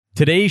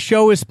Today's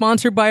show is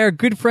sponsored by our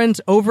good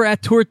friends over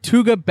at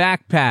Tortuga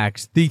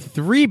Backpacks, the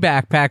 3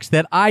 backpacks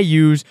that I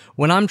use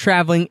when I'm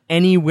traveling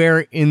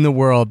anywhere in the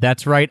world.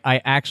 That's right,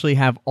 I actually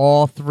have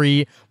all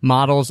 3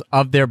 models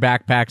of their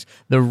backpacks: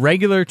 the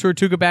regular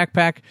Tortuga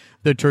backpack,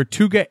 the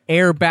Tortuga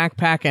Air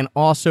backpack, and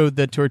also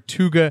the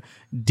Tortuga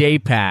Day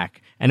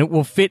Pack. And it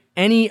will fit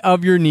any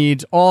of your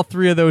needs, all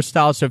 3 of those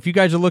styles. So if you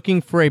guys are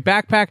looking for a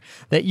backpack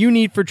that you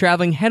need for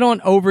traveling, head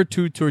on over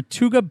to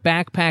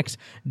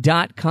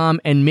tortugabackpacks.com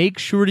and make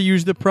sure to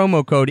use the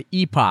promo code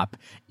EPOP,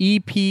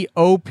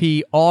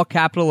 E-P-O-P, all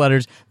capital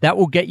letters. That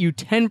will get you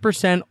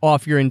 10%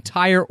 off your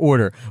entire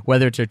order,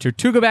 whether it's a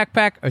Tortuga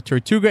backpack, a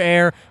Tortuga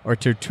Air, or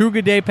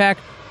Tortuga Day Pack,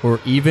 or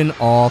even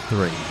all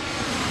 3.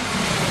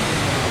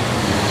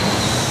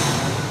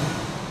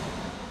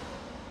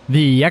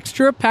 The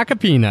Extra Pack of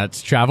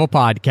Peanuts Travel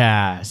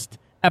Podcast,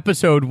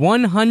 episode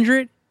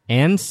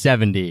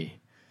 170.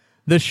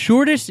 The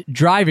shortest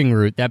driving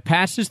route that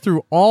passes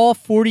through all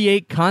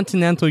 48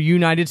 continental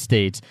United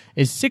States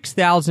is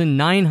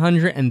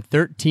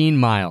 6,913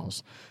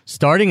 miles,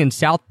 starting in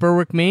South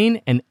Berwick,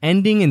 Maine, and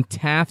ending in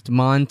Taft,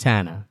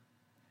 Montana.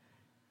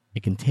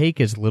 It can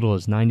take as little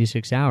as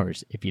 96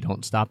 hours if you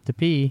don't stop to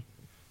pee.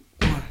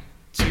 1,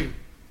 2,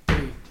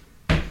 3.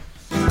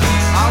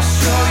 I'll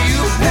show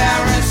you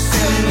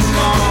Paris in the morning.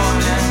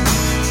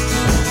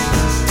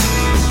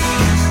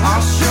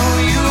 I'll show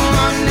you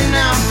London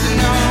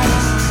afternoon.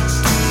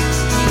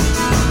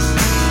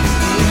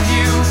 If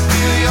you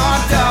feel your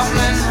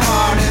Dublin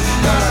heart is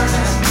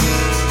burning,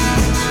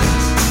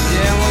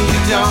 yeah, well,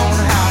 you don't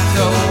have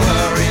to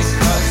worry,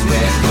 'cause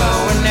we're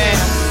going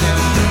there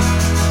soon.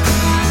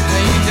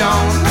 Yeah, you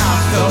don't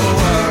have to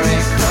worry,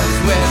 'cause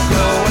we're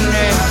going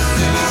there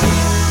soon.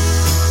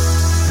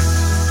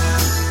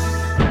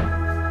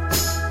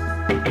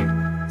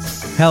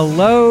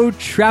 Hello,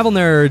 travel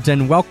nerds,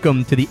 and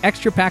welcome to the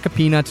Extra Pack of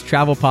Peanuts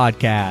Travel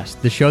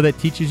Podcast, the show that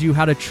teaches you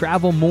how to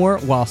travel more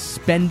while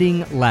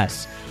spending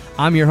less.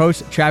 I'm your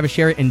host, Travis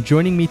Sherry, and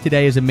joining me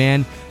today is a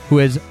man who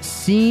has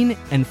seen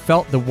and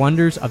felt the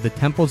wonders of the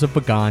temples of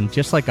Bagan,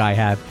 just like I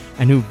have,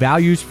 and who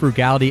values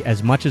frugality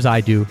as much as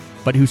I do,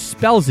 but who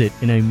spells it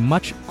in a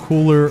much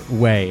cooler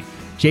way.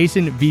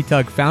 Jason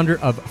Vitug, founder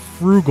of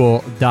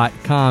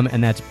Froogal.com,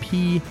 and that's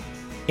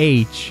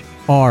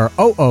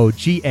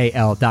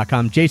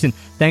PHROOGAL.com. Jason,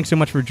 thanks so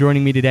much for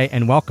joining me today,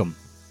 and welcome.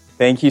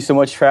 Thank you so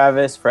much,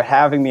 Travis, for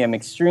having me. I'm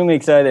extremely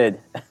excited.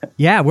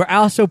 Yeah, we're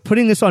also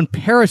putting this on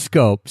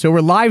Periscope. So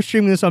we're live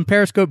streaming this on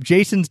Periscope.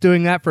 Jason's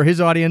doing that for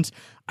his audience.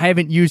 I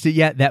haven't used it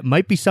yet. That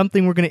might be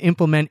something we're going to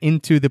implement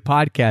into the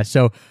podcast.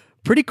 So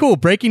pretty cool.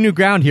 Breaking new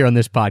ground here on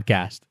this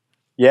podcast.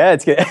 Yeah,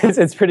 it's good.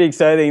 It's pretty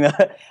exciting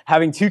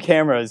having 2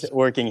 cameras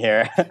working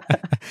here.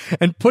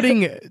 And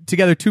putting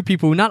together 2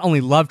 people who not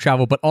only love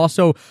travel, but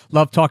also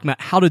love talking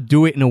about how to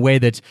do it in a way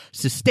that's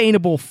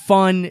sustainable,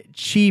 fun,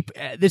 cheap.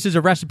 This is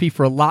a recipe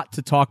for a lot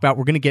to talk about.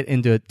 We're going to get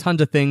into tons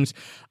of things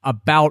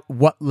about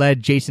what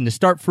led Jason to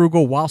start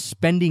Froogal while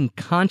spending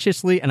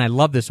consciously. And I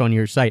love this on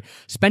your site.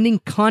 Spending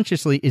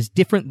consciously is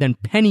different than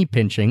penny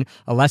pinching,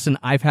 a lesson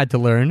I've had to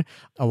learn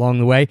along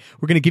the way.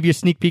 We're going to give you a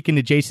sneak peek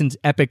into Jason's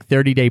epic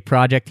 30-day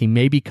project. He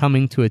may be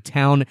coming to a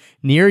town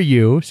near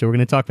you, so we're going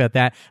to talk about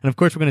that. And of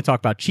course, we're going to talk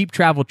about cheap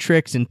travel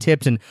tricks and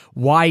tips and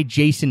why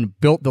Jason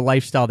built the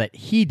lifestyle that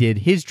he did,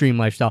 his dream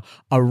lifestyle,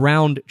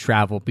 around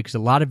travel, because a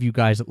lot of you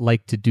guys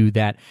like to do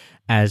that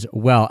as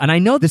well. And I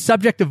know the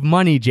subject of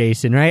money,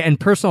 Jason, right, and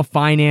personal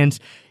finance,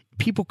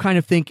 people kind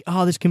of think,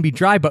 oh, this can be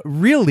dry, but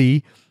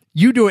really,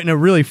 you do it in a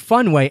really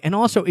fun way. And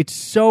also, it's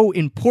so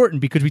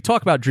important because we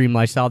talk about dream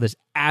lifestyle, this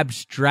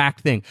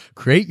abstract thing.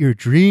 Create your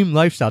dream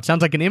lifestyle. It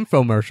sounds like an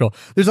infomercial.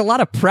 There's a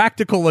lot of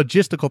practical,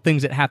 logistical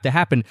things that have to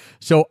happen.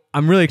 So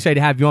I'm really excited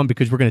to have you on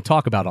because we're going to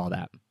talk about all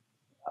that.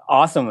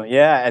 Awesome.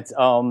 Yeah,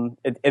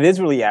 it is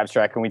really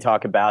abstract when we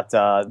talk about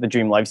the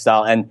dream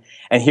lifestyle. And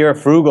here at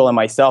Froogal and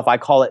myself, I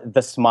call it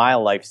the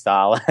smile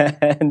lifestyle.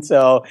 And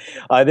so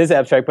it is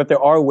abstract, but there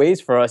are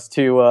ways for us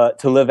to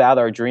live out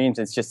our dreams.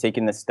 It's just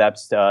taking the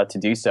steps to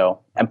do so.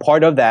 And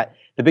part of that,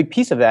 the big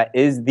piece of that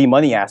is the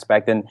money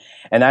aspect. And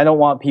I don't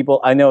want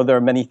people, I know there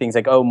are many things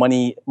like, oh,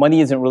 money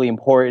isn't really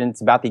important.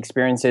 It's about the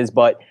experiences.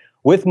 But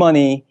with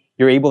money,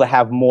 you're able to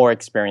have more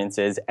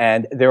experiences.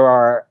 And there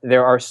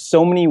are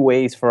so many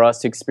ways for us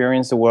to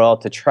experience the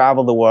world, to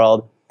travel the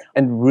world,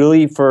 and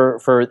really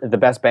for the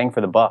best bang for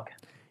the buck.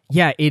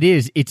 Yeah, it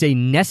is. It's a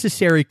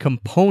necessary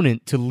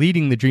component to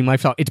leading the dream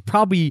lifestyle. It's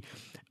probably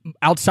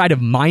outside of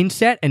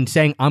mindset and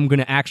saying, I'm going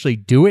to actually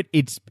do it.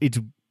 It's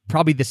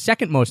probably the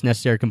second most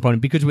necessary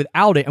component, because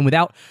without it and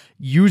without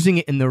using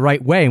it in the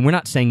right way, and we're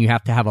not saying you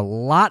have to have a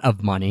lot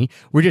of money,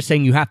 we're just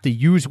saying you have to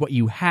use what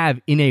you have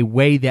in a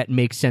way that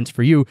makes sense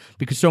for you,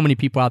 because so many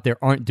people out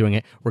there aren't doing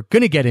it. We're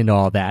going to get into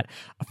all that.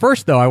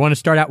 First, though, I want to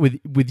start out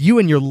with you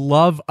and your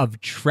love of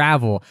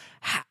travel.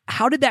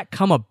 How did that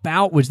come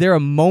about? Was there a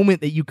moment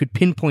that you could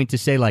pinpoint to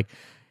say, like,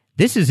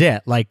 this is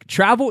it? Like,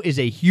 travel is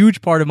a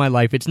huge part of my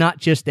life. It's not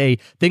just a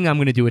thing I'm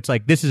going to do. It's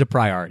like, this is a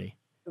priority.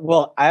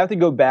 Well, I have to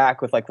go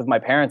back with my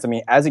parents. I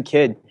mean, as a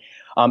kid,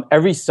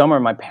 every summer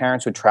my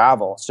parents would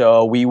travel.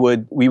 So we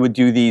would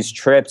do these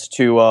trips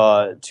to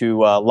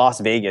Las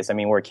Vegas. I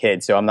mean, we're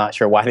kids, so I'm not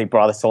sure why they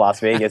brought us to Las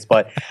Vegas,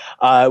 but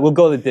we'll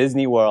go to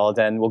Disney World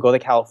and we'll go to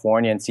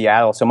California and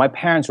Seattle. So my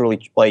parents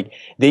really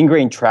they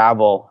ingrained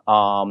travel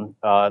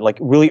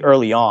really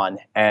early on,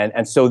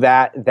 and so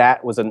that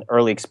was an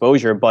early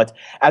exposure. But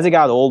as I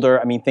got older,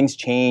 I mean, things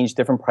changed,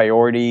 different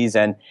priorities,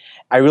 and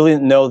I really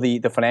didn't know the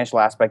financial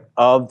aspect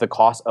of the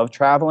cost of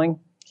traveling.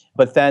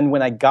 But then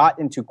when I got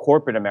into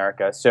corporate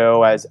America,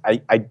 so as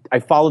I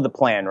followed the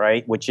plan,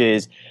 right, which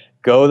is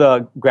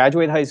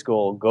graduate high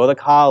school, go to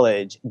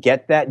college,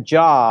 get that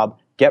job,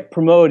 get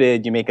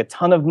promoted, you make a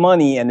ton of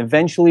money, and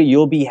eventually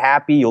you'll be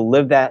happy, you'll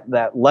live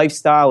that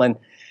lifestyle. And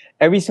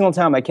every single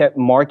time I kept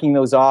marking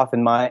those off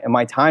in my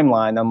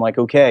timeline. I'm like,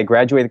 okay, I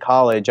graduated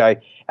college, I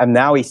am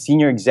now a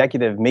senior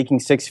executive making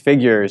six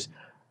figures.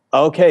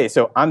 Okay,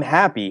 so I'm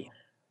happy.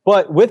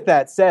 But with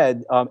that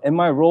said, in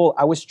my role,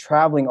 I was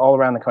traveling all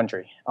around the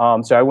country.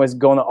 So I was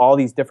going to all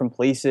these different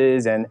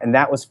places, and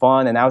that was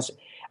fun. And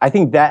I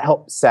think that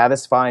helped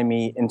satisfy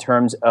me in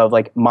terms of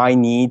like my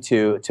need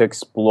to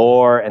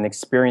explore and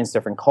experience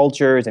different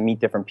cultures and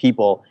meet different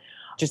people.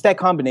 Just that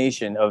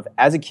combination of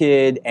as a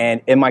kid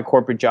and in my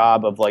corporate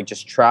job of like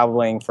just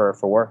traveling for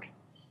work.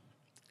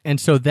 And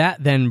so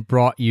that then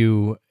brought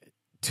you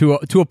to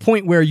a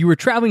point where you were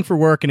traveling for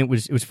work, and it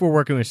was for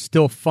work and it was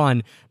still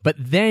fun. But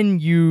then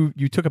you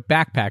took a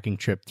backpacking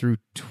trip through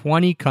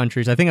 20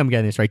 countries. I think I'm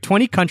getting this right.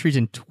 20 countries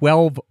in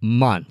 12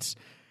 months.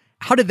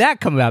 How did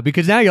that come about?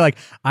 Because now you're like,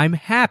 I'm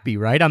happy,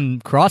 right?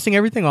 I'm crossing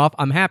everything off.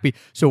 I'm happy.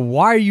 So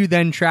why are you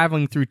then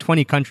traveling through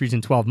 20 countries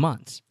in 12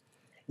 months?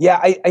 Yeah,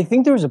 I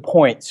think there was a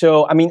point.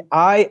 So, I mean,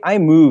 I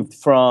moved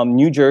from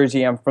New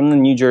Jersey. I'm from the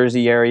New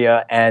Jersey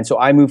area. And so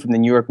I moved from the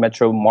New York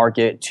metro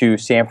market to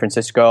San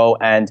Francisco.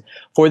 And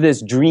for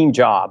this dream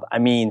job, I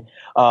mean,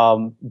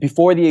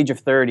 before the age of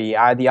 30,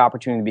 I had the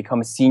opportunity to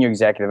become a senior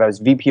executive. I was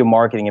VP of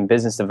marketing and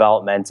business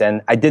development.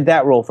 And I did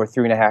that role for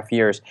 3.5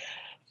 years.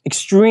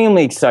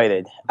 Extremely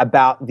excited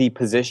about the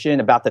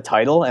position, about the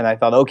title. And I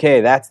thought, okay,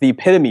 that's the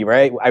epitome,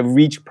 right? I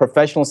reached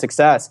professional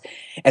success.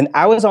 And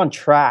I was on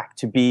track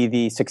to be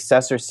the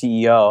successor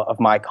CEO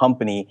of my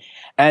company.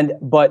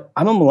 But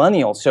I'm a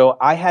millennial. So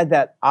I had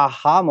that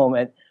aha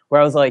moment where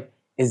I was like,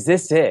 is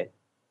this it?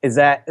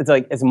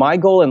 Is my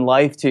goal in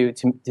life to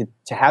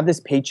have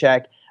this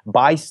paycheck,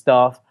 buy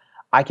stuff?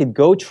 I could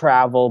go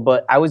travel,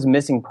 but I was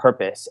missing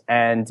purpose.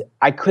 And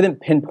I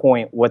couldn't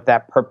pinpoint what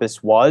that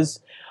purpose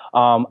was.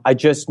 I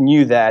just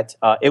knew that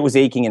it was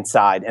aching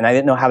inside, and I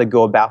didn't know how to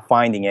go about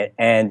finding it.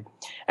 And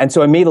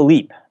so I made a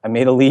leap.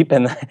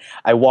 And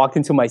I walked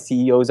into my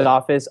CEO's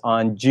office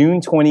on June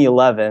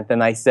 2011,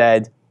 and I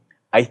said,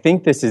 I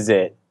think this is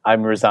it.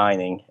 I'm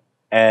resigning.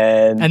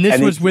 And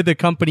this was with a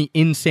company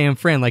in San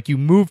Fran. Like, you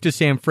moved to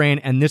San Fran,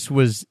 and this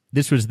was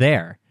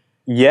there.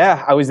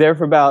 Yeah, I was there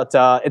for about,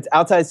 it's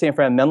outside San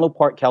Fran, Menlo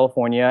Park,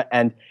 California,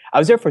 and I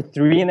was there for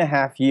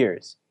 3.5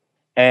 years.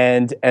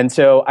 And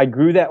so I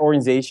grew that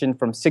organization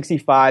from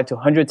 65 to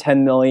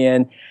 110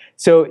 million.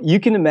 So you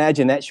can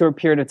imagine that short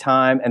period of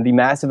time and the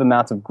massive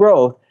amounts of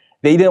growth,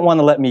 they didn't want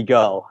to let me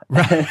go.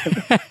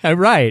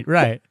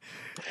 Right.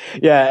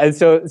 Yeah, and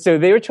so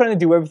they were trying to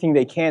do everything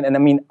they can. And I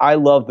mean, I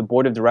love the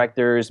board of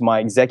directors, my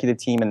executive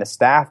team, and the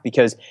staff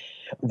because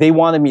they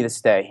wanted me to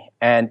stay.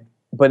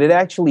 But it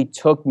actually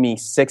took me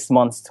 6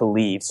 months to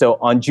leave. So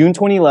on June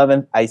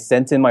 2011, I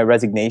sent in my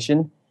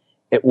resignation.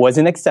 It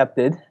wasn't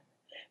accepted.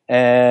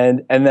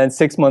 And then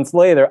 6 months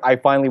later, I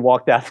finally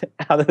walked out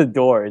of the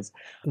doors.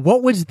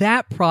 What was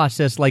that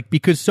process like?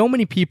 Because so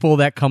many people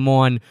that come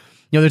on,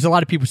 there's a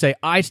lot of people say,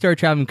 I started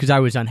traveling because I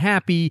was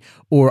unhappy,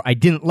 or I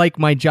didn't like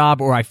my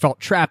job, or I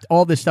felt trapped,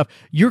 all this stuff.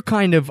 You're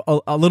kind of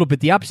a little bit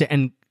the opposite.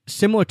 And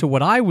similar to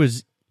what I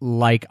was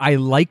like, I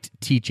liked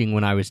teaching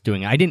when I was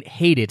doing it. I didn't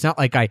hate it. It's not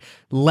like I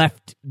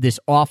left this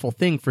awful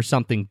thing for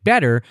something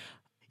better.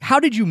 How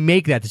did you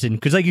make that decision?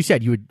 Because like you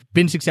said, you had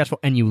been successful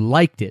and you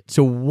liked it.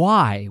 So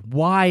why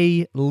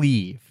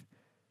leave?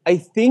 I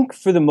think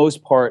for the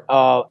most part,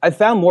 I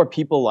found more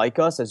people like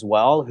us as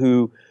well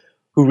who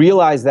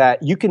realize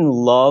that you can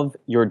love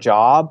your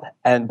job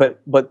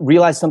but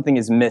realize something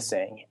is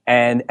missing.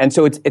 And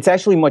so it's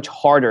actually much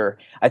harder.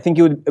 I think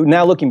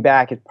now looking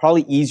back, it's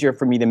probably easier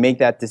for me to make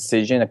that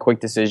decision, a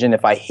quick decision,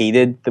 if I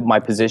hated my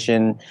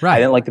position. Right. I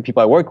didn't like the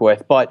people I work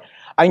with, but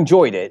I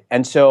enjoyed it.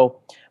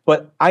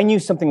 But I knew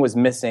something was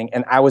missing,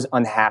 and I was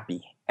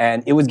unhappy.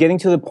 And it was getting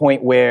to the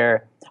point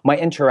where my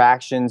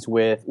interactions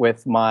with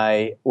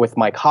my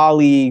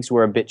colleagues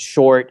were a bit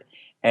short,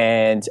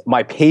 and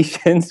my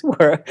patience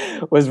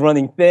was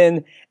running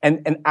thin.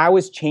 And I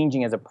was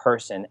changing as a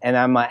person. And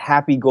I'm a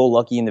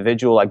happy-go-lucky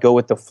individual. I go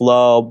with the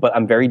flow, but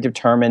I'm very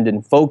determined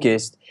and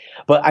focused.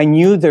 But I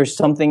knew there's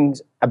something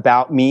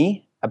about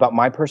me, about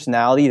my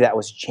personality, that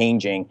was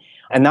changing,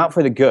 and not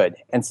for the good.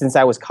 And since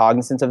I was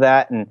cognizant of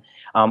that, and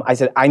I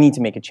said, I need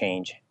to make a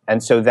change.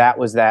 And so that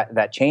was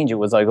that change. It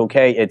was like,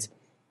 okay,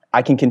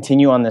 I can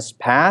continue on this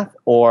path,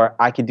 or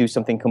I could do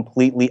something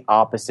completely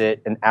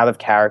opposite and out of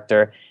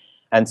character.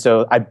 And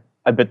so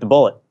I bit the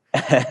bullet.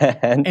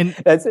 and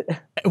that's it.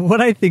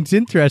 What I think's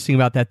interesting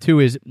about that too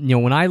is,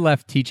 when I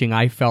left teaching,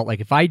 I felt like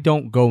if I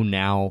don't go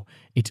now,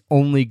 it's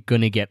only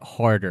going to get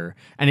harder.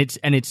 And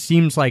it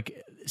seems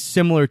like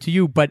similar to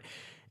you, but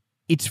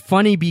it's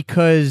funny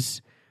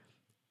because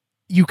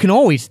you can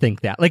always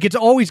think that. Like, it's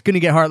always going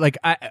to get hard. Like,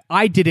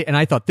 I did it and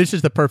I thought this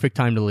is the perfect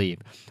time to leave.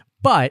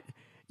 But,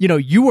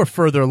 you were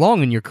further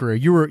along in your career.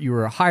 You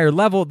were a higher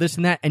level, this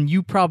and that, and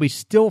you probably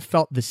still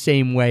felt the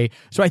same way.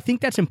 So I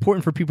think that's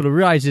important for people to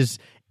realize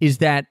is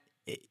that,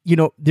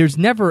 there's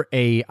never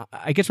I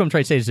guess what I'm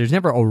trying to say is there's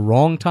never a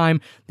wrong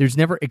time. There's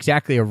never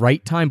exactly a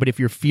right time. But if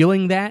you're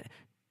feeling that,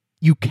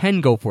 you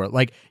can go for it.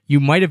 Like, you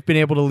might have been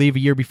able to leave a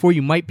year before.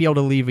 You might be able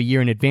to leave a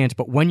year in advance.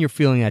 But when you're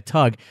feeling that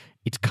tug,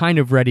 it's kind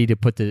of ready to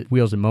put the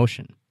wheels in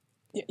motion.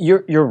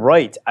 You're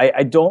right.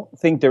 I don't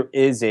think there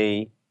is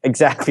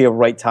exactly a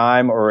right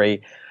time or a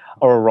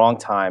wrong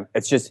time.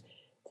 It's just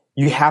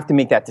you have to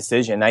make that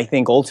decision. I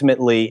think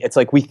ultimately it's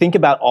like we think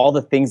about all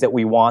the things that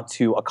we want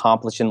to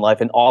accomplish in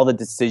life and all the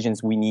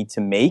decisions we need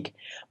to make,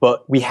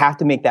 but we have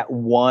to make that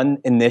one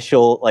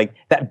initial, like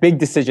that big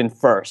decision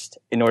first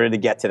in order to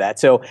get to that.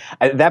 So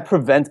that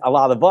prevents a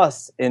lot of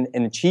us in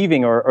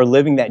achieving or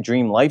living that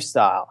dream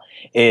lifestyle.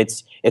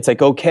 It's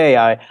like, okay,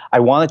 I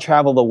want to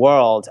travel the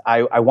world.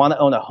 I want to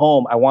own a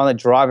home. I want to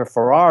drive a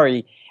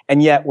Ferrari.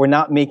 And yet we're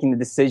not making the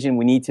decision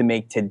we need to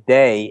make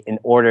today in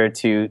order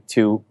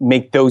to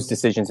make those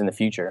decisions in the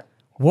future.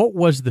 What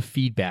was the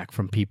feedback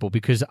from people?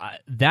 Because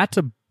that's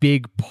a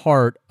big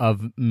part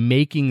of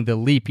making the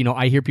leap.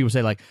 I hear people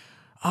say like,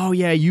 oh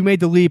yeah, you made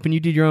the leap and you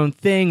did your own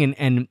thing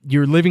and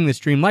you're living this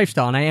dream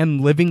lifestyle. And I am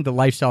living the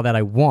lifestyle that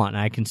I want.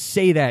 And I can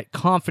say that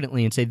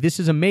confidently and say,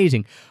 this is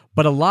amazing.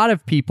 But a lot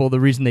of people,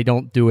 the reason they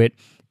don't do it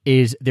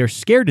is they're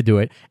scared to do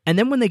it. And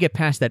then when they get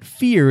past that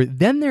fear,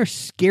 then they're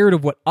scared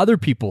of what other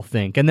people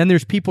think. And then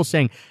there's people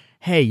saying,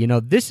 hey,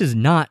 this is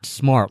not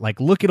smart.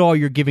 Like, look at all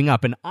you're giving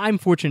up. And I'm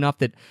fortunate enough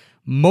that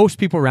most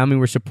people around me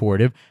were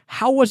supportive.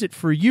 How was it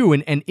for you?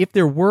 And if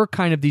there were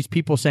kind of these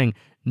people saying,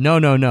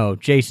 no,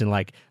 Jason,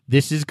 like,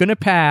 this is going to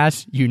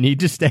pass. You need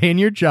to stay in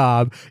your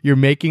job. You're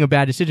making a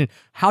bad decision.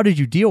 How did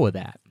you deal with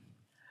that?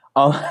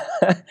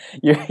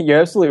 You're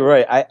absolutely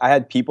right. I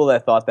had people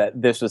that thought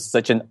that this was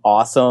such an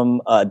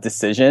awesome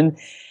decision,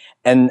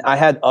 and I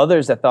had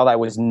others that thought I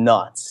was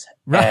nuts.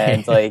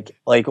 Right. And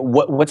like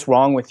what's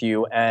wrong with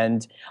you?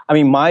 And I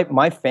mean,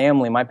 my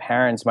family, my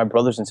parents, my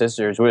brothers and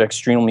sisters were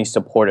extremely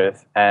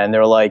supportive, and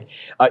they're like,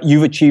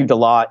 "You've achieved a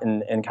lot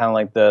in kind of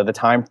like the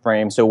time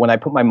frame. So when I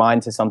put my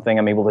mind to something,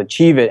 I'm able to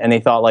achieve it." And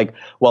they thought like,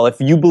 "Well, if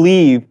you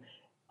believe."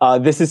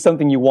 This is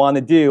something you want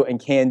to do and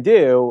can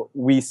do,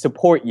 we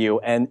support you.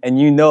 And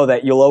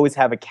that you'll always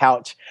have a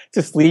couch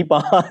to sleep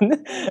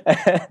on.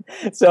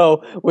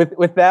 So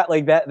with that,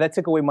 like that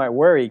took away my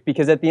worry,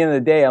 because at the end of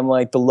the day, I'm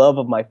like, the love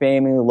of my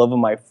family, the love of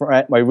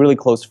my really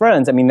close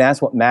friends. I mean,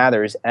 that's what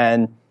matters.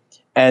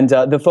 And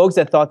the folks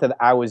that thought that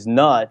I was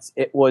nuts,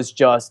 it was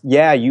just,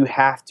 yeah, you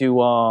have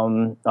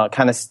to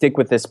kind of stick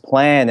with this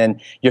plan, and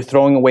you're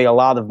throwing away a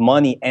lot of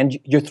money, and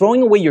you're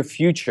throwing away your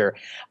future.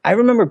 I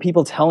remember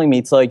people telling me,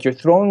 it's like, you're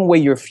throwing away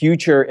your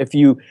future if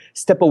you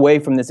step away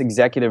from this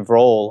executive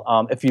role,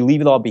 if you leave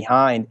it all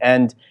behind.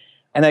 And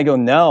I go,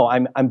 no,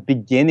 I'm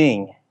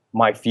beginning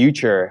my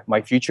future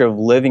of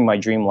living my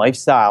dream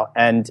lifestyle.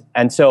 And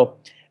so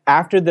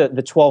after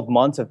the 12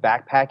 months of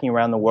backpacking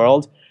around the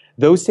world,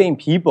 those same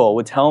people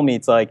would tell me,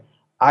 it's like,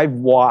 I've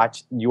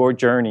watched your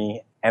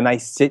journey and I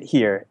sit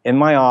here in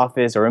my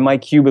office or in my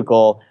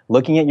cubicle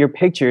looking at your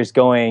pictures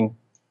going,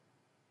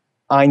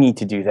 I need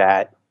to do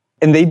that.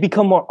 And they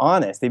become more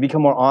honest. They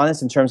become more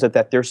honest in terms of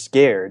that they're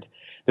scared.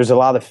 There's a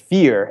lot of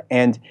fear.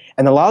 And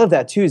a lot of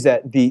that too is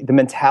that the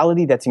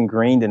mentality that's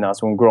ingrained in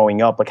us when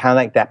growing up, like kind of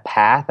like that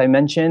path I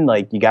mentioned,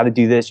 like you got to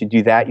do this, you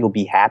do that, you'll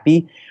be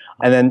happy.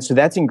 And then so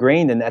that's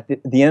ingrained. And at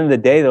the end of the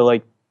day, they're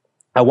like,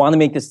 I want to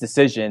make this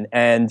decision.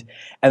 And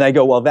I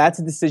go, well, that's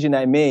a decision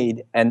I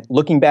made. And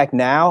looking back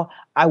now,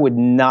 I would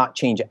not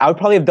change it. I would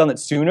probably have done it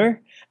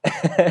sooner.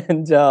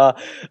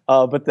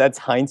 But that's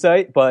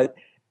hindsight. But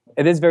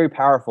it is very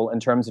powerful in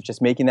terms of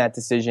just making that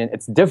decision.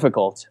 It's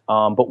difficult.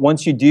 But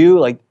once you do,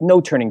 like, no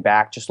turning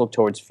back, just look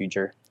towards the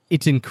future.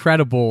 It's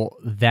incredible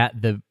that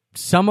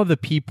some of the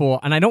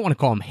people, and I don't want to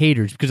call them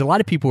haters, because a lot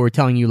of people are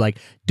telling you, like,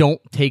 don't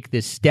take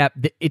this step.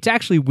 It's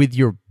actually with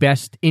your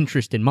best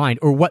interest in mind,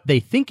 or what they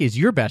think is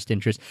your best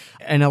interest.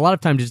 And a lot of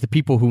times it's the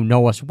people who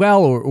know us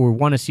well or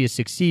want to see us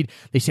succeed.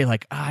 They say,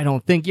 like, I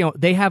don't think,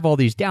 they have all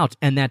these doubts,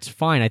 and that's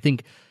fine. I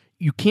think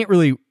you can't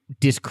really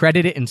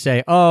discredit it and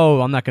say,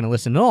 oh, I'm not going to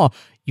listen at all.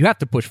 You have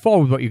to push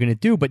forward with what you're going to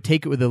do, but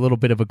take it with a little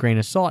bit of a grain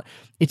of salt.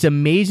 It's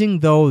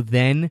amazing, though,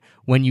 then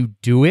when you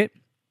do it,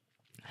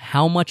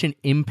 how much an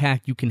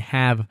impact you can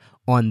have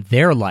on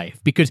their life,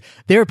 because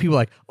there are people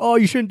like, oh,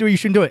 you shouldn't do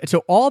it.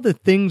 So all the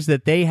things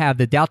that they have,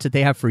 the doubts that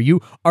they have for you,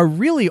 are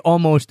really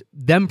almost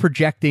them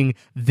projecting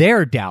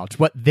their doubts,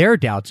 what their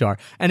doubts are.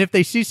 And if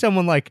they see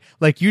someone like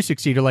you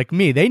succeed, or like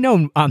me, they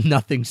know I'm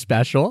nothing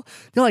special.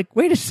 They're like,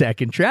 wait a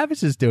second,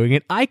 Travis is doing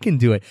it. I can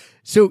do it.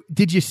 So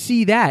did you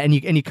see that? And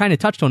you kind of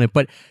touched on it,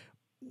 but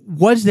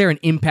was there an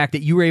impact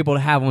that you were able to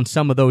have on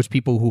some of those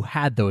people who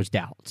had those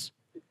doubts?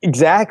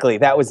 Exactly.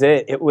 That was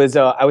it. It was,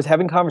 I was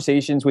having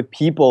conversations with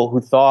people who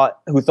thought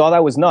I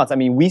was nuts. I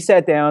mean, we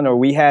sat down or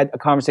we had a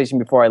conversation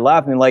before I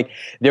left and like,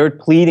 they were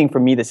pleading for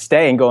me to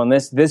stay and going,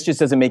 this just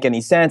doesn't make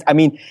any sense. I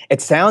mean, it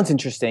sounds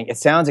interesting. It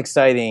sounds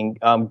exciting,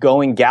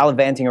 going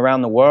gallivanting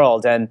around the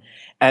world. And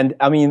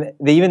I mean,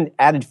 they even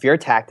added fear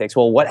tactics.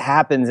 Well, what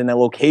happens in a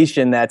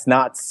location that's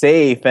not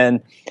safe?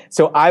 And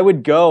so I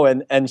would go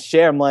and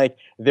share. I'm like,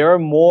 there are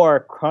more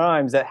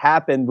crimes that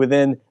happen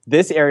within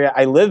this area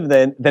I live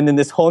in than in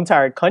this whole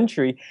entire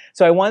country.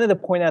 So I wanted to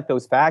point out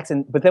those facts.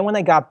 But then when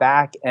I got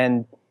back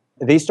and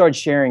they started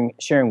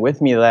sharing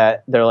with me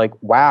that they're like,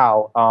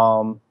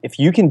 wow, if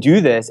you can do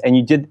this and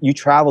you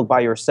traveled by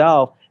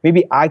yourself,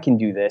 maybe I can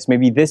do this.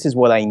 Maybe this is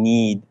what I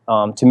need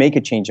to make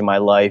a change in my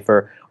life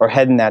or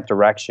head in that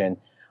direction.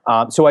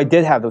 So I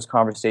did have those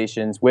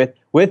conversations with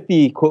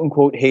the quote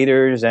unquote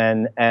haters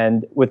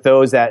and with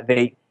those that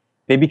they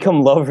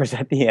become lovers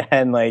at the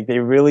end. Like they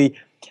really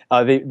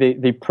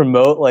they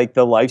promote like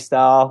the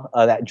lifestyle,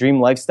 that dream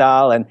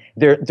lifestyle, and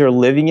they're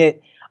living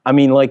it. I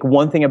mean, like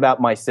one thing about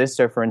my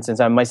sister, for instance,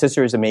 my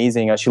sister is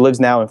amazing. She lives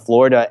now in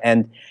Florida,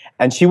 and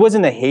she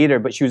wasn't a hater,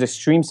 but she was an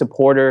extreme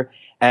supporter.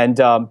 And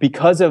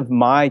because of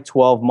my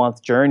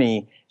 12-month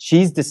journey,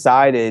 she's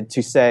decided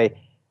to say,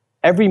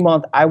 every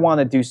month I want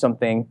to do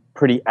something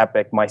pretty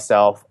epic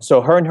myself.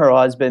 So her and her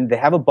husband, they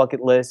have a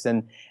bucket list,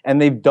 and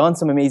they've done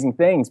some amazing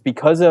things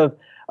because of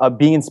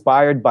being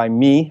inspired by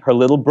me, her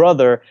little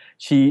brother.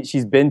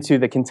 She's been to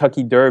the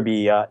Kentucky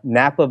Derby,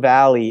 Napa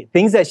Valley,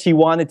 things that she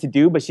wanted to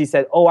do, but she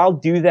said, oh, I'll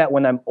do that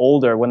when I'm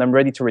older, when I'm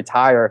ready to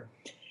retire.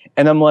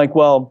 And I'm like,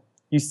 well,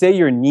 you say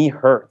your knee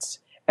hurts.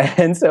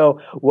 And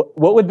so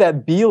what would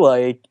that be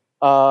like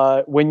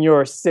when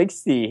you're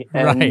 60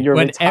 and you're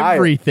when retired?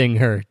 Everything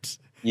hurts.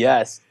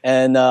 Yes.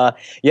 And so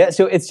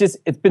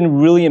it's been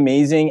really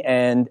amazing.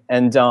 And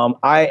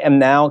I am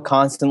now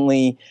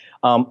constantly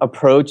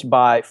approached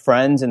by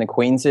friends and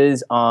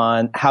acquaintances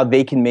on how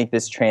they can make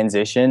this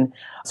transition.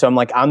 So I'm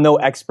like, I'm no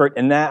expert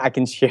in that. I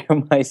can share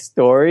my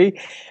story.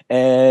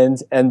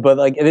 But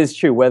like, it is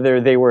true, whether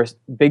they were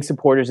big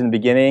supporters in the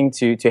beginning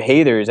to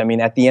haters. I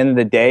mean, at the end of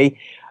the day,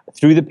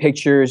 through the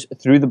pictures,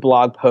 through the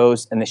blog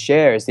posts and the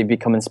shares, they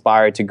become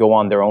inspired to go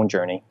on their own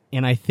journey.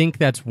 And I think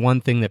that's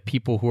one thing that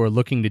people who are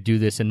looking to do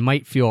this and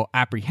might feel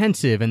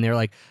apprehensive and they're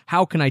like,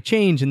 how can I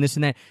change and this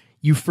and that?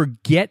 You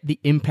forget the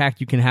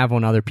impact you can have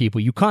on other people.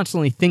 You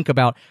constantly think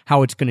about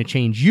how it's going to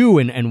change you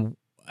and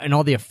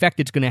all the effect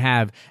it's going to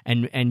have,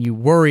 and you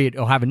worry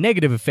it'll have a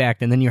negative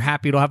effect, and then you're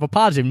happy it'll have a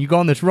positive, and you go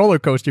on this roller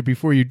coaster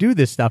before you do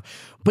this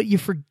stuff. But you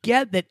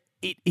forget that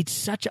it's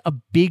such a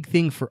big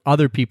thing for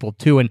other people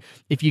too. And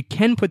if you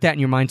can put that in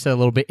your mindset a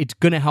little bit, it's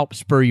going to help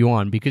spur you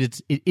on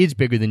because it is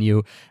bigger than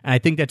you. And I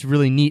think that's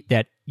really neat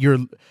that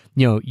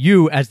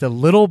you as the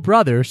little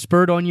brother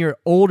spurred on your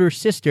older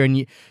sister,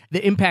 and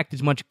the impact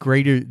is much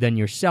greater than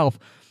yourself.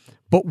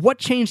 But what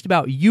changed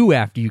about you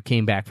after you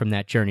came back from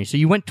that journey? So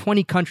you went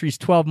 20 countries,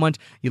 12 months,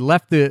 you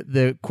left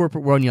the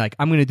corporate world and you're like,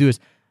 I'm going to do this.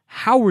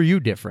 How were you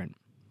different?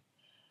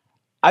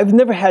 I've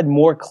never had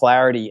more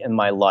clarity in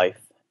my life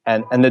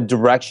and the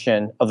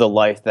direction of the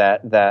life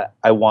that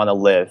I want to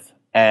live.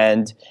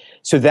 And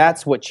so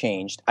that's what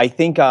changed. I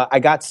think I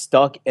got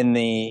stuck in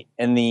the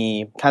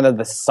kind of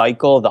the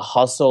cycle, the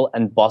hustle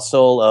and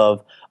bustle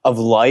of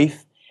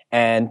life,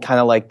 and kind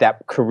of like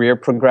that career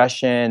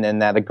progression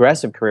and that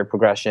aggressive career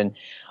progression.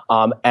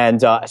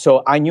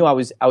 So I knew I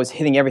was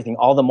hitting everything,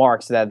 all the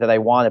marks that I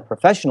wanted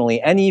professionally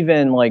and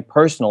even like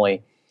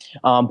personally.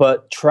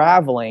 But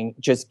traveling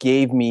just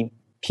gave me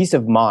peace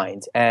of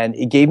mind, and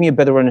it gave me a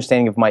better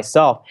understanding of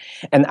myself.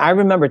 And I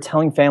remember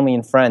telling family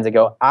and friends,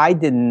 I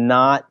did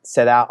not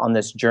set out on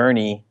this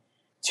journey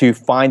to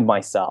find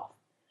myself,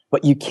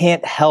 but you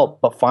can't help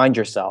but find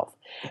yourself.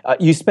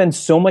 You spend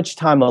so much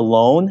time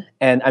alone.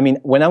 And I mean,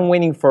 when I'm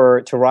waiting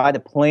to ride a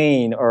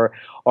plane or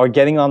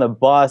getting on a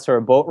bus or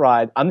a boat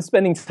ride, I'm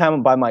spending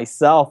time by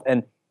myself,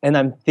 and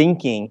I'm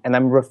thinking and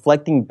I'm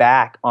reflecting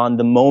back on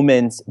the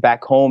moments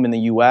back home in the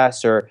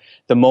US or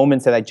the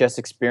moments that I just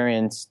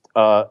experienced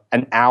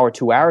an hour,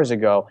 2 hours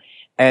ago.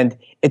 And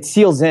it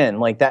seals in,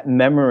 like that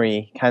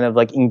memory kind of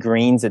like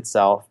ingrains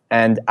itself,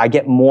 and I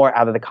get more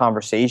out of the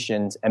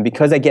conversations. And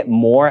because I get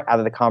more out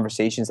of the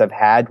conversations I've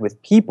had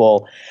with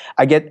people,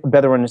 I get a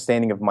better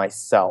understanding of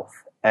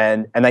myself.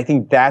 And I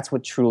think that's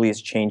what truly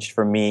has changed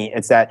for me.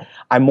 It's that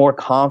I'm more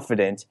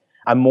confident,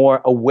 I'm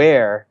more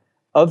aware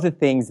of the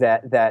things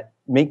that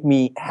make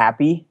me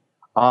happy.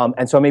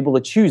 And so I'm able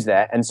to choose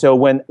that. And so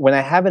when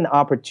I have an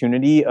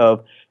opportunity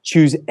of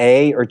choose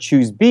A or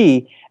choose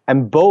B,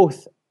 and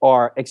both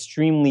are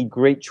extremely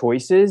great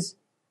choices,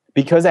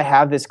 because I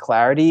have this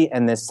clarity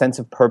and this sense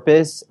of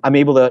purpose, I'm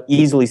able to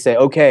easily say,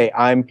 okay,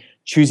 I'm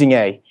choosing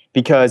A.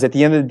 Because at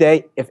the end of the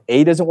day, if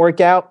A doesn't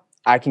work out,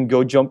 I can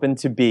go jump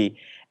into B.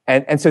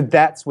 And so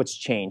that's what's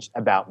changed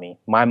about me,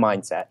 my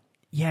mindset.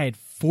 Yeah, it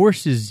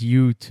forces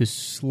you to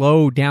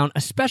slow down,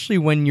 especially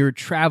when you're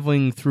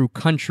traveling through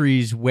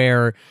countries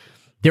where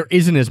there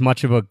isn't as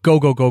much of a go,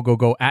 go, go, go,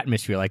 go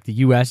atmosphere like the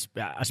U.S.,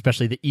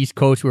 especially the East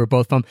Coast, where we're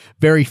both from,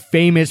 very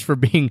famous for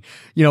being,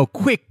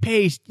 quick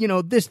paced,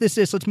 this,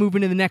 let's move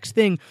into the next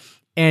thing.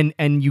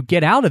 And you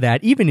get out of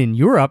that, even in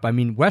Europe. I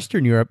mean,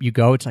 Western Europe, you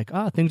go, it's like,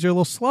 oh, things are a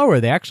little slower.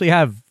 They actually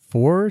have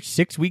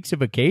 4-6 weeks of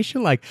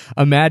vacation. Like,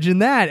 imagine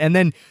that.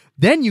 And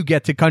then you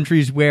get to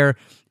countries where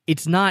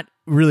it's not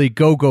really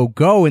go, go,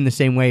 go in the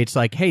same way. It's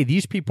like, hey,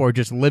 these people are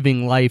just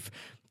living life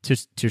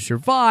to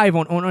survive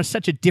on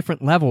such a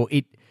different level.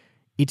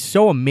 It's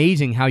so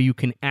amazing how you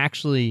can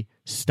actually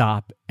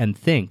stop and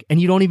think. And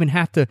you don't even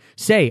have to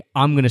say,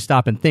 I'm going to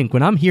stop and think.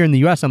 When I'm here in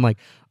the US, I'm like,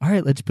 all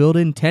right, let's build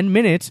in 10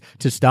 minutes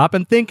to stop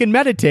and think and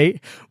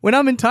meditate. When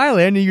I'm in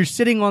Thailand and you're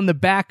sitting on the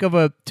back of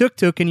a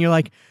tuk-tuk and you're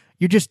like,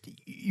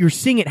 you're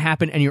seeing it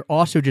happen and you're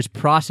also just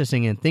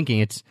processing and thinking.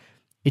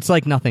 It's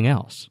like nothing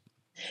else.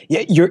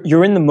 Yeah,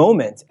 you're in the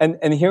moment,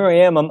 and here I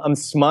am. I'm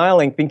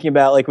smiling, thinking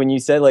about like when you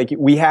said like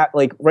we have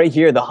like right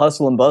here the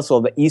hustle and bustle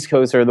of the East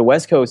Coast or the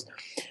West Coast,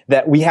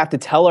 that we have to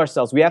tell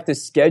ourselves, we have to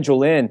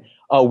schedule in.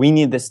 Oh, we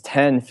need this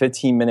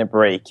 10-15 minute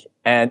break,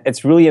 and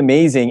it's really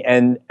amazing.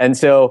 And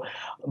so,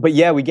 but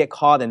yeah, we get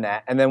caught in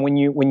that, and then when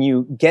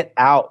you get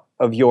out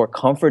of your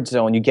comfort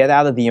zone, you get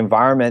out of the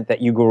environment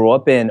that you grew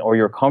up in or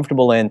you're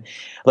comfortable in,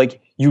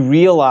 like you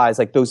realize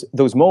like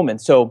those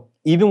moments. So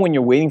even when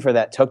you're waiting for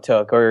that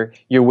tuk-tuk or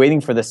you're waiting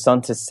for the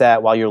sun to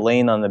set while you're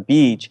laying on the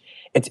beach,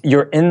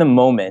 you're in the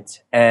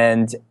moment,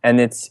 and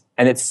it's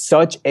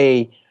such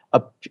a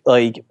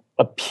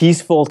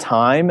peaceful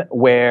time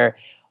where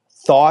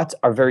thoughts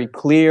are very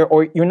clear,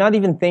 or you're not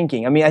even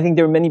thinking. I mean, I think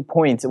there are many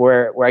points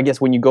where I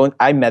guess when you go,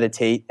 I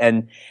meditate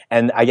and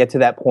I get to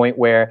that point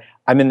where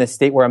I'm in this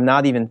state where I'm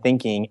not even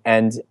thinking.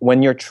 And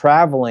when you're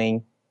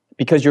traveling,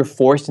 because you're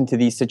forced into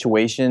these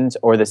situations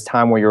or this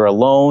time where you're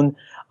alone,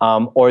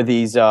 or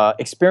these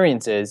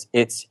experiences,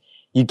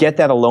 you get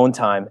that alone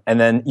time, and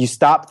then you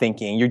stop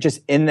thinking. You're just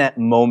in that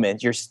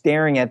moment. You're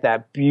staring at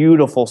that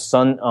beautiful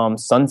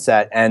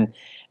sunset, and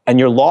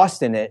you're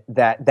lost in it.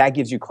 That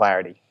gives you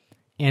clarity.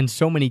 And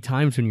so many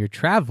times when you're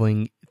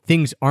traveling,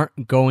 things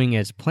aren't going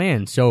as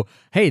planned. So,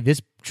 hey,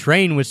 this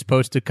train was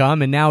supposed to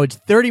come, and now it's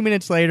 30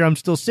 minutes later. I'm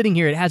still sitting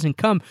here. It hasn't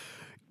come.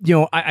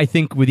 I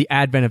think with the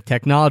advent of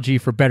technology,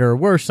 for better or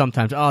worse,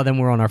 sometimes, then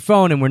we're on our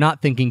phone and we're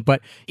not thinking.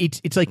 But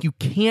it's like you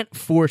can't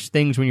force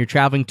things when you're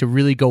traveling to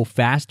really go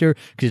faster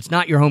because it's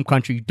not your home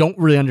country. You don't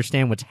really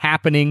understand what's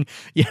happening.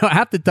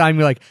 Half the time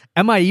you're like,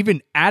 am I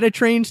even at a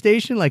train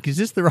station? Like, is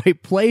this the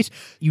right place?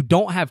 You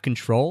don't have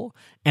control.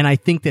 And I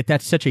think that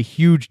that's such a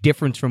huge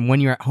difference from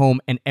when you're at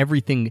home and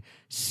everything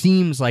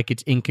seems like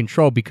it's in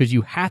control, because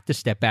you have to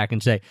step back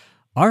and say,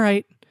 all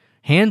right,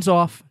 hands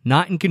off,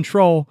 not in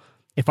control.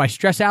 If I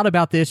stress out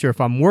about this or if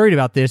I'm worried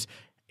about this,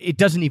 it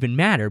doesn't even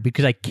matter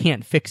because I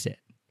can't fix it.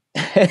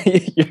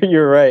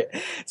 You're right.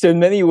 So in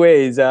many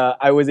ways,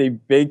 I was a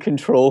big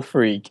control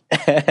freak,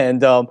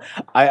 and I'm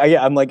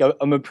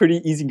a pretty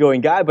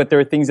easygoing guy. But there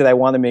are things that I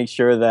want to make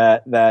sure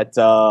that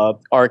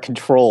are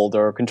controlled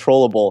or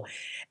controllable.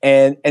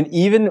 And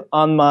even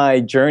on my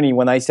journey,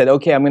 when I said,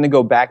 okay, I'm going to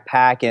go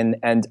backpack,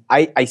 and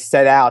I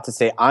set out to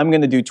say I'm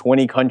going to do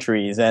 20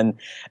 countries, and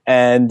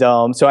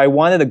so I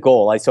wanted a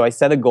goal. So I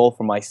set a goal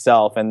for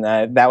myself, and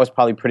that was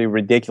probably pretty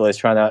ridiculous,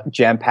 trying to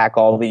jam pack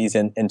all these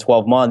in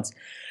 12 months.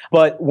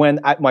 But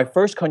my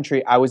first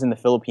country, I was in the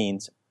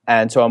Philippines,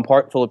 and so I'm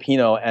part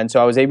Filipino, and so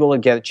I was able to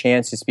get a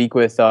chance to speak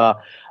with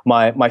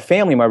my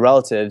family, my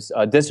relatives,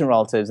 distant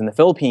relatives in the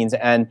Philippines.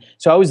 And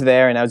so I was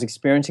there and I was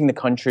experiencing the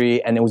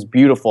country, and it was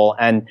beautiful.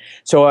 And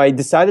so I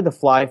decided to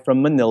fly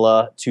from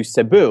Manila to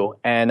Cebu,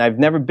 and I've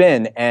never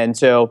been. And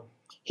so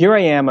here I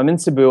am, I'm in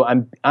Cebu,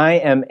 I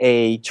am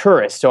a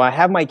tourist. So I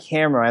have my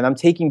camera and I'm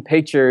taking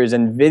pictures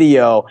and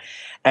video,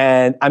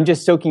 and I'm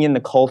just soaking in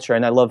the culture,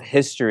 and I love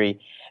history.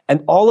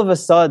 And all of a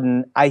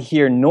sudden, I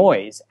hear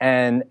noise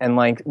and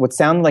like what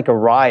sounded like a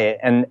riot.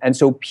 And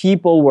so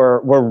people were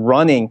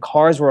running,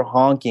 cars were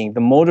honking, the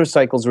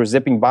motorcycles were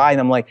zipping by.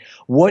 And I'm like,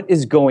 what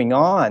is going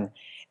on?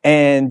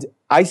 And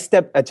I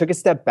took a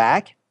step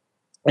back,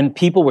 and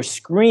people were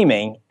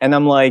screaming. And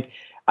I'm like,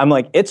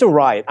 it's a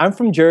riot. I'm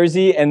from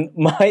Jersey, and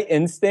my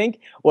instinct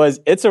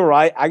was, it's a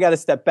riot. I got to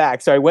step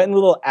back. So I went in a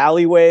little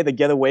alleyway to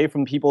get away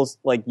from people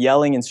like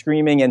yelling and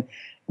screaming.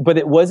 But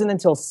it wasn't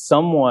until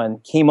someone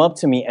came up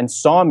to me and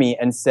saw me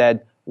and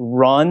said,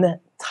 run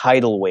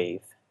tidal wave.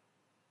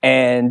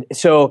 And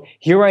so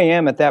here I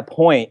am at that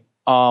point.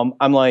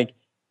 I'm like,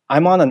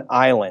 I'm on an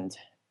island.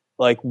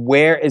 Like,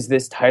 where is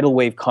this tidal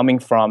wave coming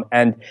from?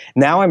 And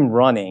now I'm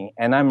running,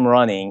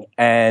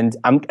 and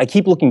I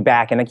keep looking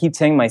back, and I keep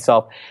saying to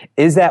myself,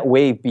 is that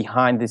wave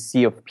behind this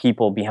sea of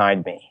people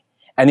behind me?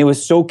 And it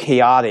was so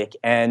chaotic.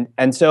 And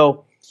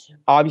so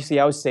obviously,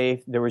 I was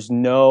safe. There's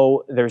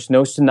no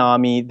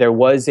tsunami. There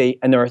was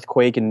an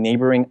earthquake in a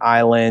neighboring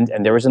island,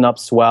 and there was an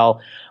upswell.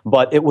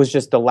 But it was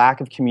just the lack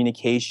of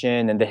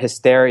communication and the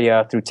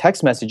hysteria through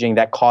text messaging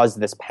that caused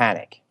this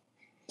panic.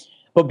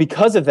 But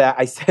because of that,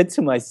 I said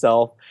to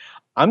myself,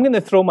 I'm going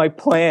to throw my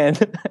plan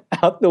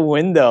out the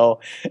window.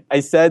 I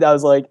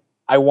was like,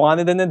 I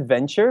wanted an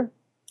adventure,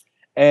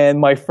 And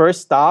my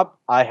first stop,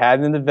 I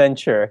had an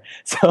adventure.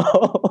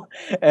 So,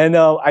 and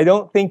I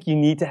don't think you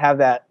need to have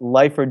that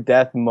life or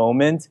death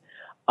moment.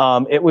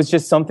 It was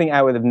just something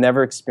I would have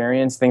never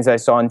experienced, things I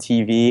saw on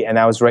TV, and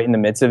I was right in the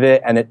midst of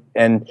it.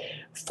 And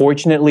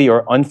fortunately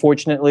or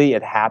unfortunately,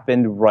 it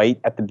happened right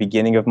at the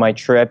beginning of my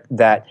trip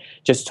that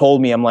just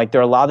told me, I'm like,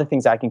 there are a lot of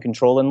things I can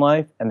control in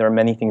life, and there are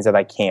many things that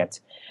I can't.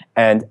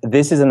 And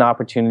this is an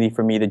opportunity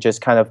for me to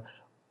just kind of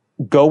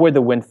go where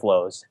the wind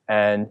flows.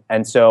 And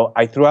so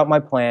I threw out my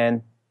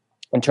plan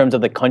in terms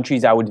of the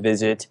countries I would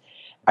visit.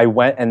 I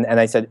went and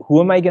I said, who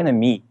am I going to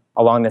meet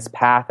along this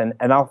path?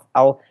 And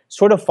I'll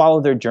sort of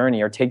follow their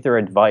journey or take their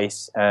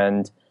advice.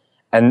 And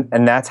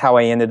that's how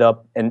I ended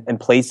up in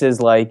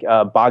places like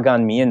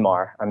Bagan,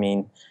 Myanmar. I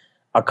mean,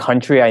 a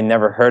country I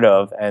never heard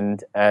of.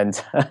 And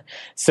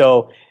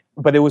so,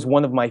 but it was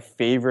one of my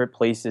favorite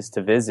places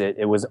to visit.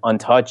 It was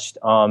untouched.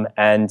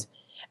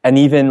 And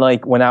even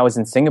like when I was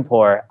in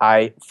Singapore,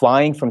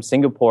 flying from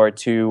Singapore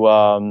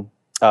to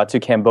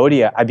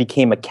Cambodia, I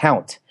became a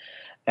count.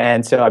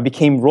 And so I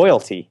became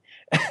royalty.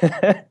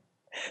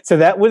 So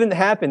that wouldn't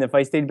happen if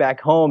I stayed back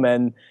home.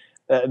 And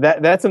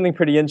that's something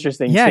pretty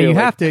interesting. Yeah, too. you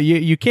have to.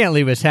 You can't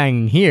leave us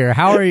hanging here.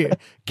 How are you,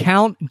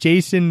 Count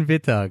Jason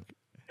Vitug?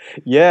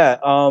 Yeah.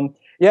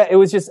 Yeah, it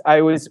was just,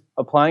 I was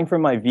applying for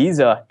my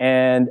visa,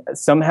 and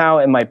somehow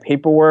in my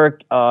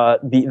paperwork,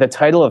 the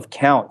title of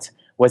Count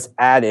was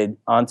added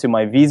onto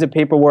my visa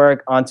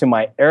paperwork, onto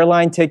my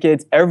airline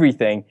tickets,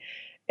 everything.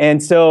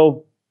 And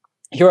so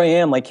here I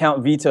am, like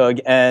Count Vitug,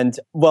 and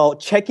well,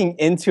 checking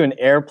into an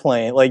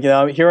airplane, like,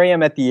 here I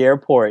am at the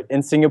airport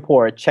in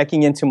Singapore,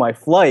 checking into my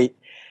flight,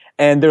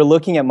 and they're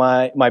looking at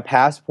my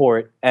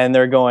passport, and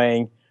they're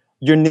going,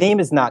 your name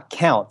is not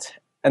Count.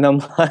 And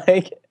I'm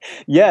like,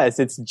 yes,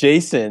 it's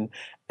Jason.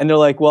 And they're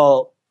like,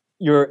 well,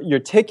 your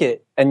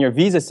ticket and your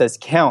visa says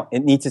Count.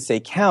 It needs to say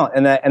Count.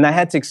 And I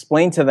had to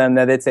explain to them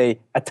that it's a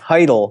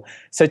title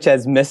such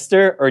as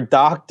Mr. or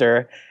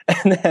Doctor,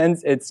 and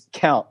hence it's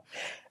Count.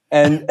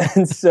 And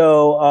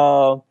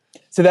so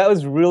that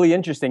was really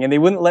interesting. And they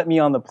wouldn't let me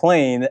on the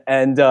plane.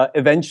 And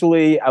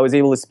eventually I was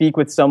able to speak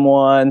with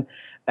someone.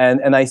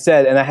 And I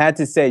said, and I had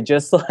to say,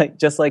 just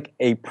like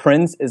a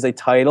prince is a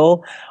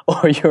title,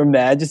 or your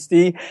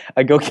majesty,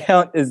 I go,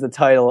 Count is the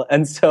title.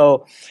 And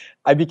so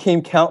I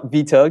became Count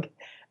Vitug.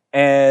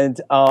 And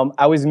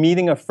I was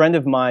meeting a friend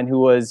of mine who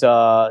was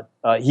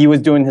he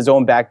was doing his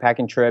own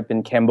backpacking trip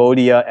in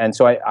Cambodia, and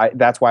so I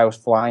that's why I was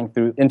flying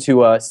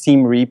into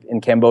Siem Reap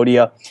in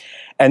Cambodia,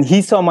 and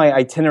he saw my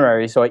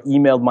itinerary, so I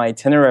emailed my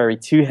itinerary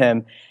to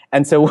him.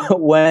 And so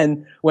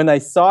when I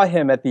saw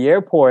him at the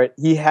airport,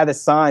 he had a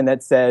sign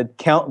that said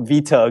Count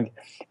Vitug,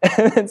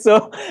 and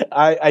so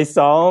I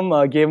saw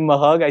him, gave him a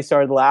hug, I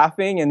started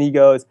laughing, and he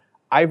goes,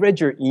 I read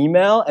your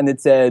email and it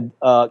said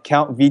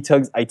Count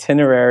Vitug's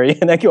itinerary,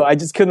 and I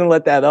just couldn't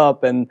let that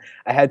up, and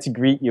I had to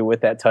greet you with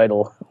that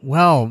title.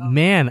 Well,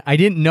 man, I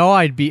didn't know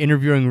I'd be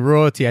interviewing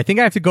royalty. I think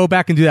I have to go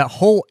back and do that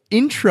whole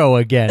intro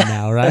again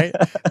now, right?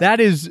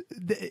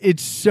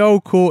 It's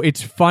so cool.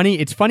 It's funny.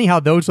 It's funny how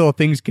those little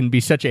things can be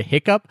such a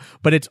hiccup,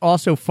 but it's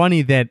also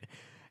funny that,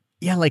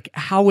 yeah, like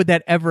how would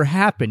that ever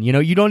happen?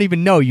 You don't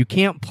even know. You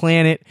can't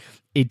plan it.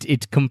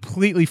 It's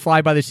completely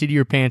fly by the seat of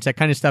your pants. That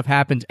kind of stuff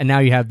happens, and now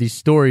you have these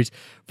stories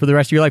for the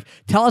rest of your life.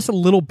 Tell us a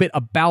little bit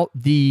about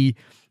the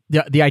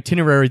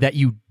itinerary that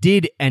you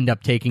did end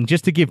up taking,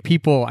 just to give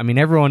people, I mean,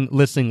 everyone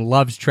listening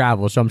loves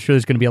travel, so I'm sure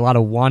there's going to be a lot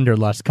of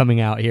wanderlust coming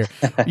out here.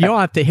 You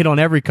don't have to hit on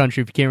every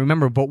country if you can't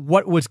remember, but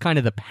what was kind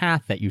of the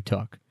path that you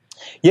took?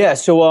 Yeah,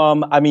 so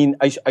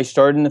I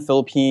started in the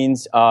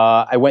Philippines.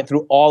 I went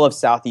through all of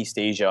Southeast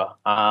Asia,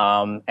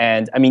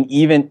 and I mean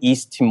even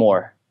East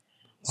Timor.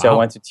 So wow. I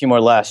went to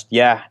Timor-Leste,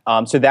 yeah.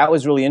 So that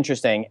was really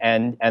interesting,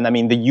 and I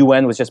mean the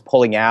UN was just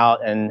pulling out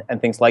and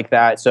things like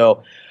that.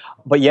 So,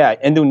 but yeah,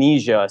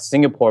 Indonesia,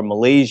 Singapore,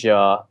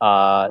 Malaysia,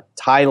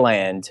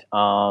 Thailand,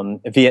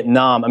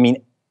 Vietnam. I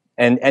mean,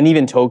 and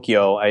even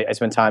Tokyo. I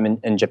spent time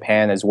in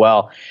Japan as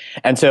well,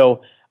 and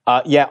so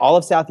yeah, all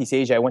of Southeast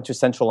Asia. I went to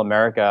Central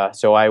America,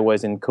 so I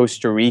was in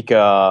Costa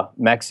Rica,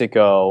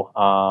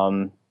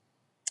 Mexico.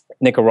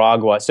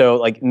 Nicaragua, so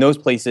like in those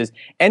places,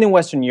 and in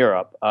Western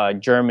Europe,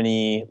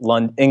 Germany,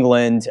 London,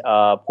 England,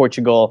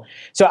 Portugal.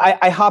 So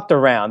I hopped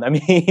around. I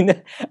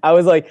mean, I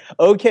was like,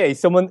 okay,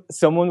 someone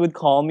would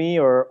call me,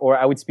 or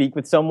I would speak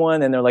with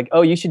someone, and they're like,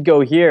 oh, you should go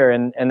here,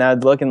 and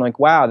I'd look and like,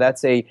 wow,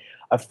 that's at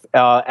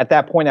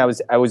that point I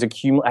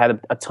had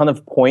a ton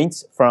of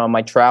points from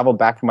my travel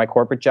back from my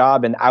corporate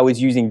job, and I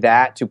was using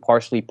that to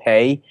partially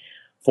pay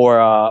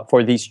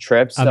for these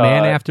trips. A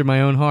man after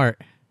my own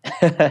heart.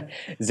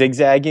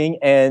 Zigzagging,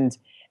 and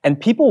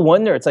people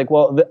wonder, it's like,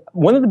 well,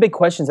 one of the big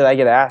questions that I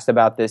get asked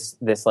about this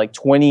like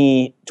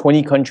 20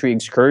 country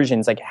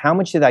excursions, like how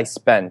much did I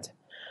spend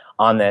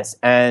on this?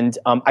 And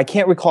I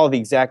can't recall the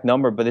exact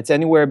number, but it's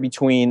anywhere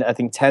between I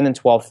think $10,000 and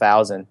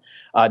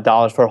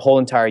 $12,000 for a whole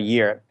entire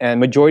year, and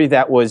majority of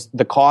that was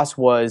the cost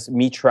was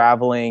me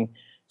traveling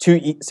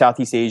to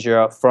Southeast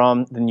Asia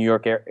from the New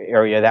York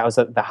area. That was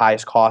the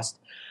highest cost,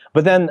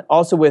 but then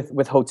also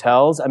with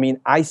hotels. I mean,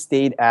 I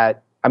stayed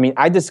at I mean,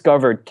 I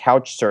discovered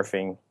couch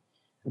surfing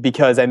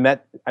because I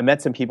met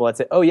some people that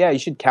said, "Oh yeah, you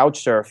should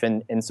couch surf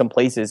in some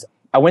places."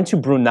 I went to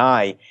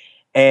Brunei,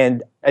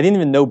 and I didn't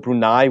even know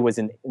Brunei was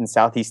in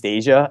Southeast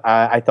Asia.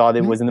 I thought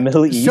it was in the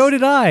Middle East. So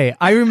did I.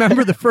 I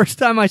remember the first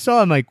time I saw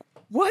it, I'm like,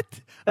 what?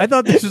 I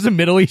thought this was a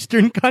Middle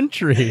Eastern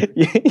country.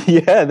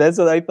 Yeah, that's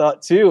what I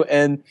thought too.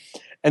 And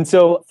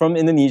so from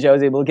Indonesia, I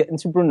was able to get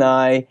into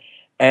Brunei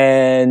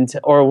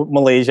or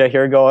Malaysia.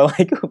 Here I go. I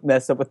like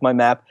messed up with my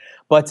map.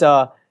 But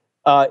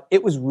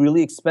it was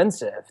really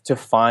expensive to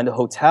find a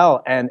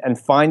hotel, and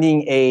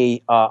finding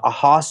a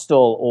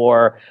hostel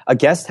or a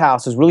guest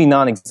house is really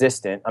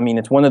non-existent. I mean,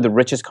 it's one of the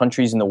richest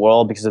countries in the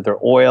world because of their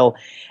oil,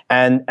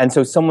 and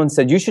so someone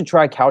said you should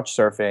try couch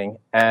surfing,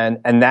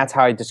 and that's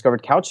how I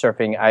discovered couch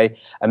surfing. I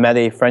met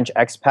a French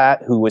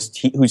expat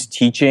who's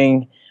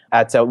teaching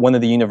at one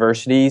of the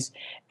universities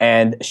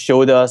and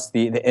showed us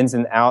the ins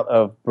and out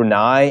of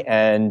Brunei,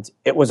 and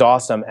it was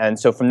awesome. And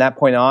so from that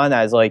point on,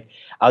 I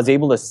was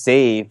able to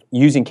save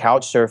using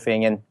couch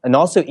surfing and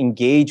also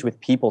engage with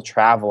people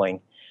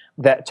traveling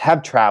that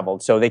have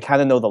traveled. So they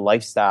kind of know the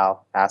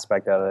lifestyle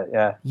aspect of it.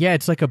 Yeah. Yeah.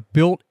 It's like a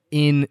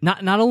built-in,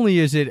 not only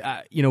is it,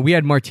 we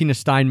had Martina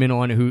Steinman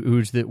on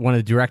who's one of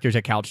the directors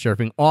at Couch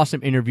Surfing.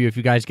 Awesome interview. If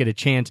you guys get a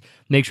chance,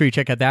 make sure you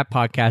check out that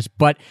podcast.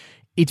 But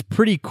it's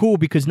pretty cool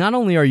because not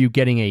only are you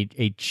getting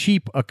a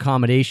cheap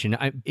accommodation,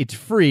 it's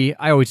free.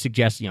 I always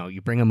suggest,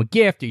 you bring them a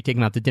gift or you take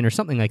them out to dinner,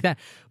 something like that.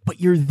 But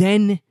you're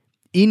then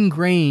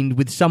ingrained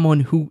with someone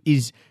who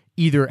is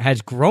either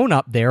has grown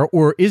up there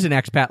or is an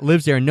expat,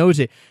 lives there and knows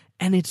it.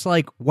 And it's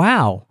like,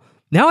 wow,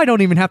 now I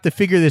don't even have to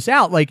figure this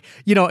out. Like,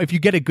 if you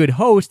get a good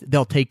host,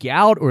 they'll take you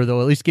out or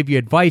they'll at least give you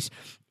advice.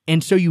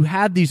 And so you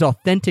have these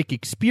authentic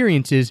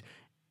experiences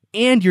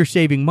and you're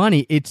saving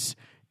money. It's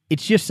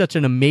just such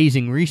an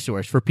amazing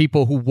resource for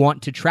people who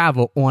want to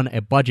travel on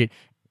a budget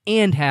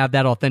and have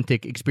that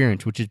authentic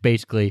experience, which is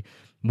basically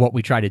what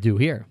we try to do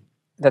here.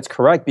 That's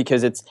correct,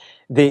 because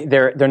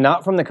they're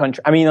not from the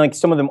country. I mean, like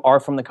some of them are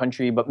from the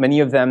country, but many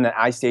of them that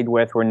I stayed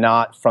with were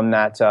not from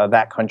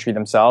that country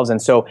themselves,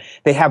 and so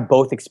they have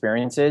both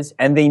experiences,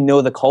 and they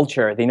know the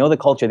culture. They know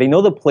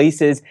the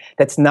places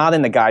that's not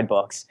in the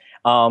guidebooks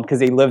because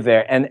they live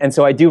there, and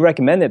so I do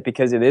recommend it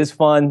because it is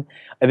fun,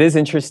 it is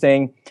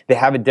interesting. They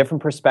have a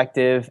different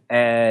perspective,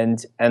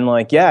 and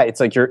it's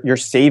like you're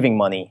saving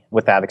money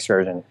with that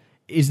excursion.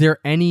 Is there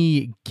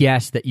any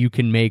guess that you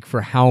can make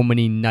for how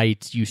many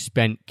nights you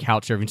spent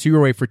couch surfing? So you were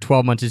away for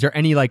 12 months. Is there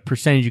any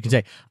percentage you can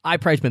say, I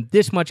probably spent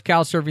this much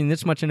couch surfing,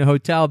 this much in a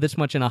hotel, this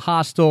much in a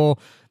hostel,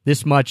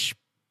 this much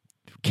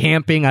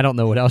camping? I don't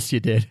know what else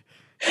you did.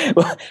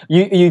 Well,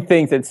 you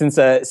think that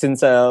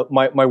since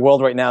my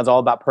world right now is all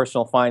about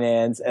personal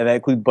finance and that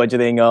includes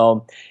budgeting,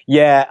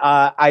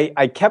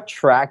 I kept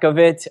track of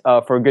it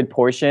for a good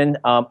portion.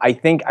 I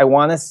think I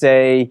want to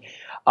say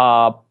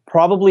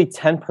probably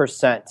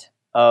 10%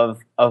 of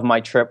my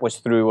trip was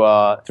through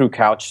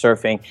couch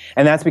surfing,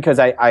 and that's because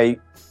I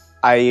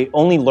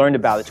only learned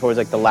about it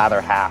towards the latter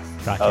half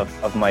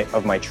of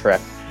my trip.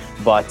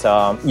 But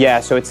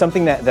so it's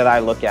something that I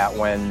look at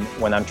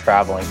when I'm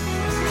traveling.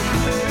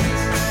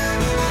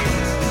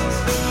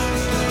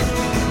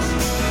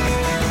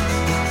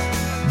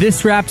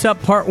 This wraps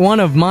up part 1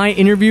 of my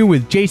interview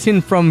with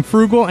Jason from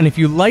Frugal, and if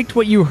you liked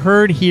what you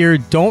heard here,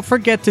 don't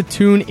forget to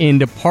tune in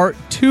to part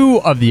 2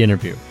 of the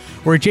interview,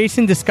 where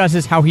Jason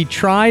discusses how he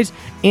tries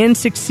and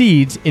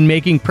succeeds in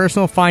making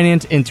personal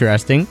finance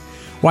interesting,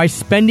 why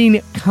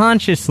spending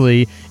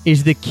consciously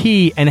is the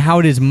key, and how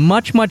it is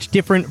much, much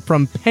different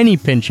from penny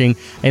pinching,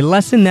 a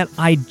lesson that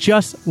I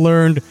just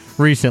learned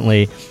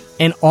recently,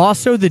 and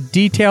also the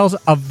details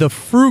of the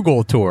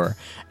Frugal Tour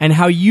and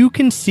how you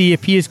can see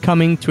if he is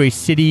coming to a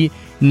city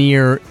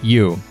near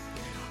you.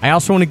 I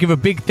also want to give a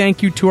big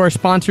thank you to our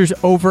sponsors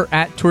over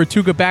at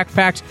Tortuga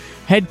Backpacks.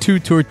 Head to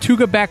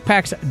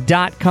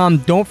tortugabackpacks.com.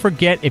 Don't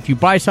forget, if you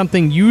buy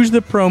something, use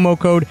the promo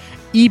code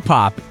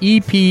EPOP,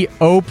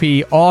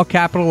 E-P-O-P, all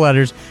capital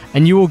letters,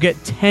 and you will get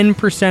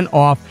 10%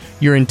 off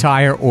your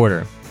entire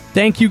order.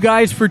 Thank you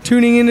guys for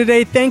tuning in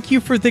today. Thank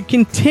you for the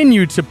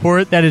continued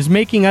support that is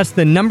making us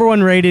the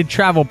 #1 rated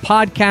travel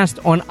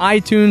podcast on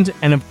iTunes.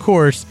 And of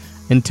course,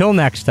 until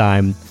next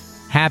time,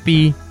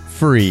 happy,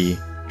 free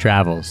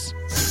travels.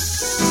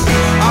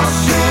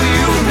 I'll